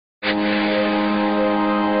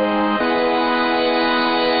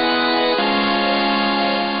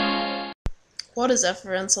What is that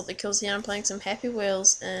for insult that kills here? I'm playing some Happy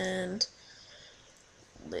Wheels and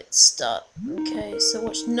let's start. Okay, so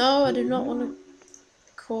watch. No, I do not want to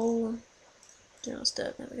call. Do not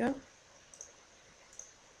disturb. There we go.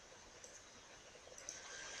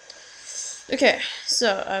 Okay,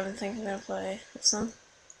 so I'm thinking I'm gonna play this one.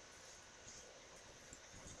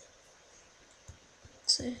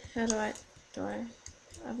 Let's see, how do I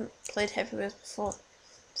haven't played Happy Wheels before.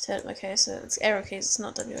 Just had it, okay, so it's arrow keys, it's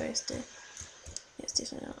not WASD. Yeah, it's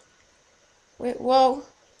definitely not. Wait, whoa!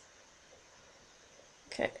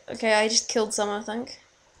 Okay, I just killed someone, I think.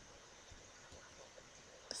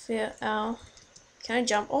 Fear, ow. Can I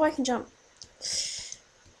jump? Oh, I can jump. Is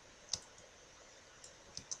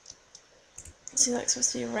he like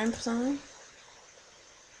supposed to be a ramp or something?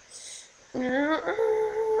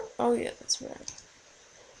 Oh yeah, that's right.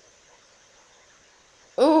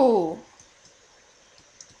 Ooh!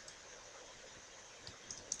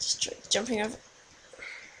 Just jumping over.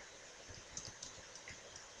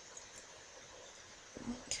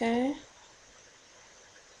 Okay.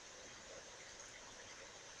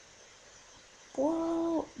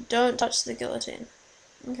 Whoa! Don't touch the guillotine.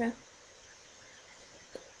 Okay.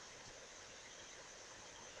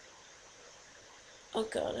 Oh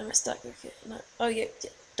god, am I stuck with it? No. Oh yeah,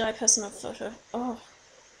 die personal photo. Oh.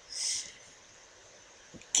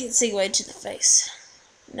 Get segue to the face.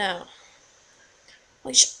 Now.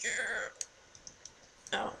 Holy shit.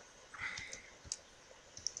 Oh.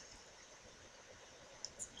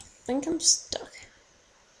 I think I'm stuck.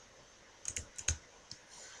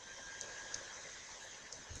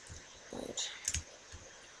 Wait.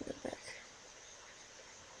 Go back.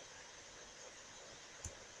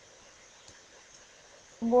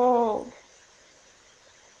 Whoa.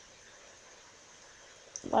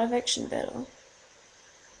 Live action battle.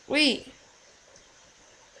 Wee.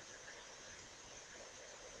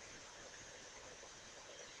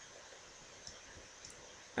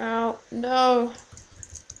 Oh, no.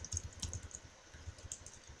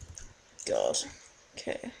 God.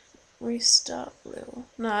 Okay. Restart level.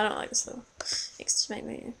 No, I don't like this level. Make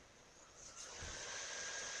menu.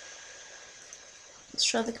 Let's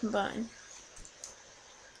try the combine.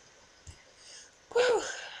 Woo!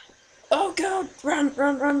 Oh god! Run,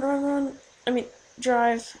 run, run, run, run! I mean,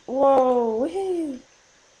 drive. Whoa! Woohoo!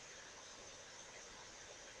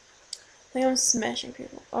 I think I'm smashing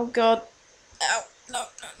people. Oh god. Ow! No,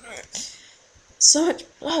 no, no. So much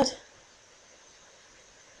blood.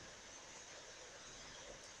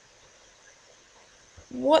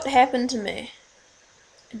 What happened to me?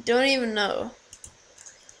 I don't even know.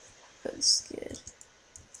 I'm scared.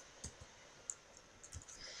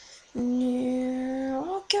 No.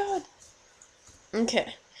 Oh god.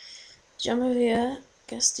 Okay. Jump over here,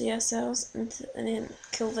 go steer ourselves, and then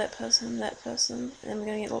kill that person, and then we're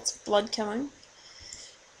gonna get lots of blood coming.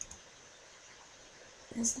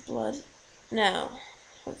 There's the blood. Now,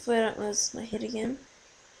 hopefully I don't lose my head again.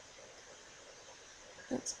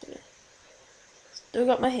 That's better. Still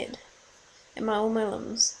got my head. And all my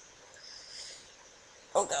limbs.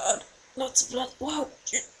 Oh god. Lots of blood. Whoa.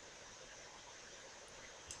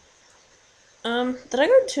 Did I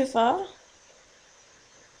go too far?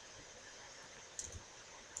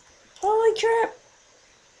 Holy crap.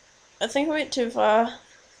 I think I went too far.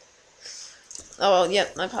 Oh well,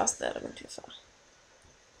 yep, I passed that. I went too far.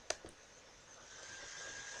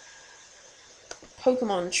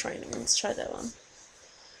 Pokemon training. Let's try that one.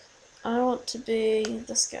 I want to be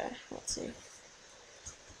this guy. Let's see.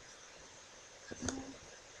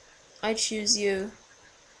 I choose you.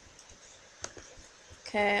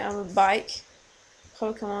 Okay, I'm a bike.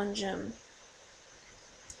 Pokemon gym.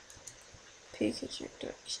 Pikachu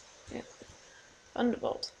direction. Yeah.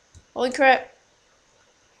 Thunderbolt. Holy crap!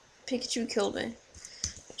 Pikachu killed me.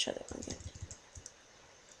 I'll try that one again.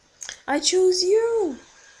 I choose you!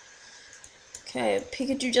 Okay,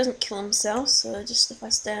 Pikachu doesn't kill himself, so just if I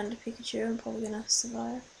stay under Pikachu, I'm probably gonna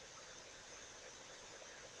survive.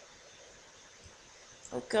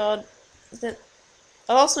 Oh god. Is that...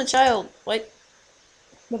 I lost my child! Wait.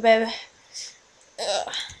 My baby.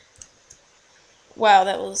 Ugh. Wow,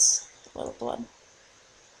 that was a lot of blood.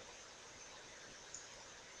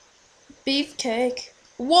 Beefcake.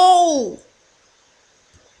 Whoa!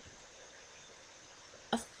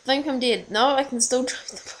 I think I'm dead. No, I can still drive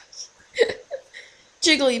the bike.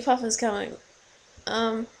 Jigglypuff is coming.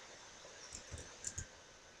 I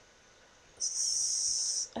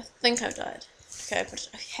think I've died. Okay, but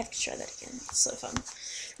I have to try that again. It's so fun.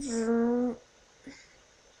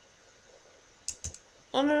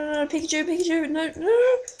 Oh no, Pikachu, no, not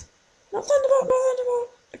Thunderbolt, not Thunderbolt.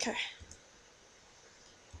 Okay.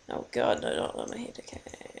 Oh god, no, not on my head. Okay.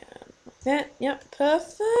 Yeah, yep,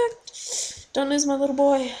 perfect. Don't lose my little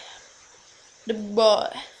boy. The boy.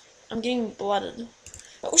 I'm getting blooded.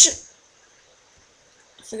 Oh shit!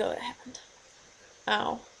 I forgot what happened.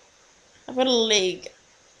 Ow. I've got a leg.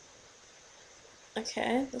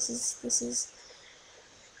 Okay, this is.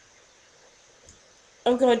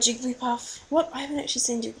 Oh god, Jigglypuff. What? I haven't actually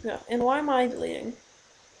seen Jigglypuff. And why am I bleeding?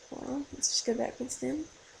 Well, let's just go backwards then.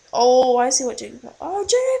 Oh, I see what Jigglypuff. Oh,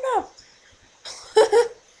 Jigglypuff!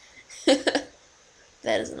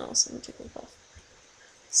 That is an awesome Jigglypuff.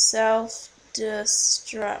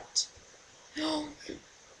 Self-destruct.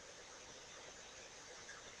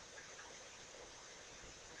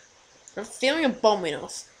 I'm feeling a bomb went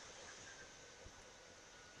off.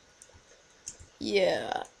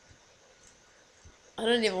 Yeah. I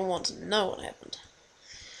don't even want to know what happened.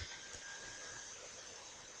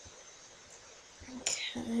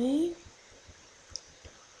 Okay.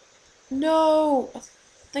 No! I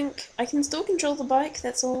think I can still control the bike,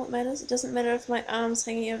 that's all that matters. It doesn't matter if my arm's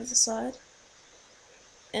hanging over the side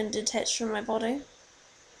and detached from my body.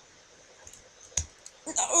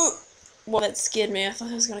 No! Well, that scared me. I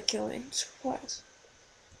thought it was gonna kill me. What?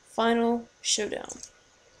 Final showdown.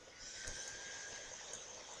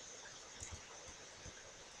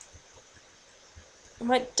 I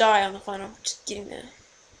might die on the final. Just getting there.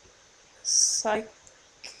 Psychic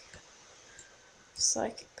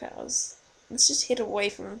powers. Let's just head away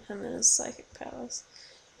from him and his psychic powers.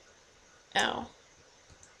 Ow.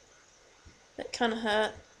 That kinda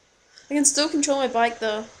hurt. I can still control my bike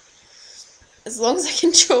though. As long as I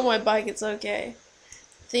control my bike, it's okay.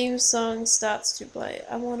 Theme song starts to play.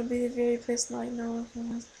 I want to be the very person I know.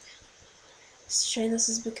 It's a shame this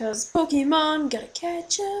is because Pokemon gotta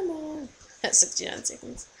catch 'em all. At 69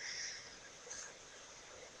 seconds.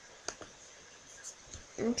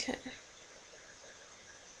 Okay.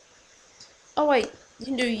 Oh wait, you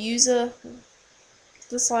can do user.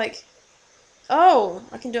 This like. Oh,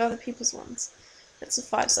 I can do other people's ones. That's a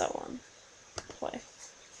 5-star one. Play.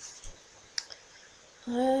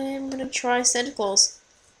 I'm gonna try Santa Claus.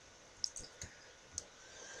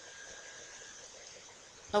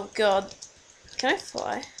 Oh god. Can I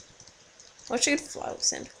fly? I wish I could fly with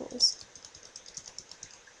Santa Claus.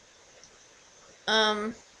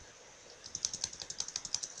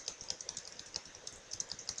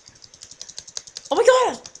 Oh my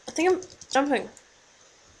god! I think I'm jumping.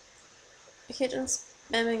 I keep on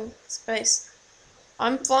spamming space.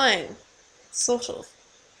 I'm flying. Sort of.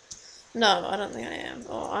 No, I don't think I am.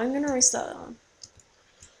 Oh, I'm gonna restart that one.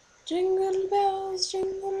 Jingle bells,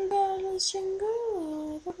 jingle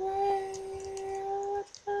all the way. What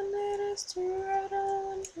fun it is to ride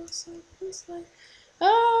on a open sleigh.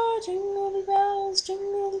 Oh, jingle bells,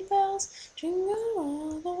 jingle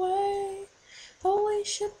all the way. Holy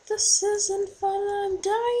shit, this isn't fun, I'm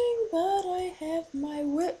dying, but I have my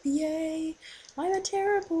whip, yay. I'm a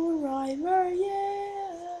terrible rhymer,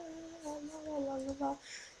 yeah. La, la, la, la, la.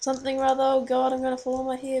 Something rather, oh god, I'm gonna fall on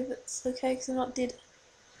my head, but it's okay because I'm not dead.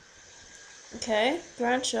 Okay,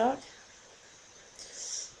 ground shark.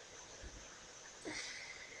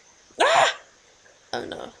 Ah! Oh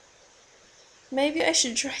no. Maybe I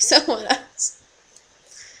should try someone else.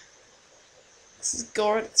 This is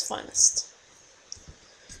gore at its finest.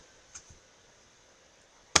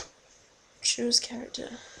 Choose character.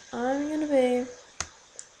 I'm gonna be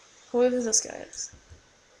whoever this guy is.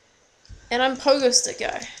 And I'm Pogo Stick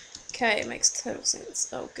guy. Okay, it makes total sense.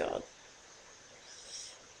 Oh god.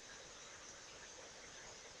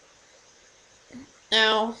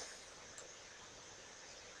 Now,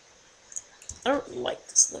 I don't like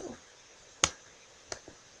this level.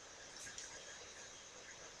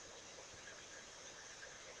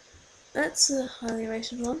 That's a highly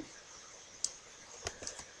rated one.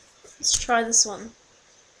 Let's try this one.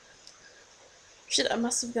 Shit, I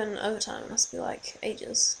must have gone in overtime. It must be like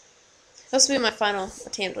ages. This will be my final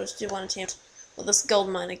attempt. I'll just do one attempt with this gold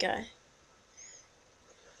miner guy.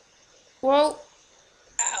 Whoa.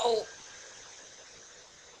 Ow.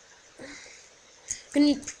 I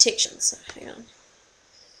need protection, so hang on.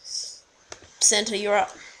 Santa, you're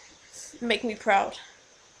up. Make me proud.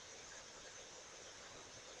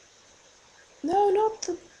 No, not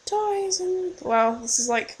the toys and... Wow, this is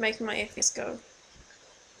like making my FPS go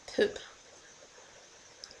poop.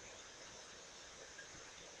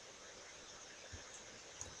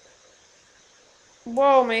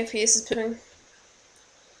 Whoa, my FPS is pooping.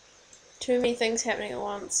 Too many things happening at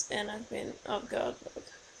once, and I've been... Oh god.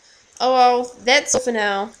 Oh well, that's all for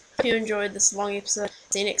now. Hope you enjoyed this long episode.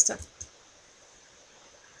 See you next time.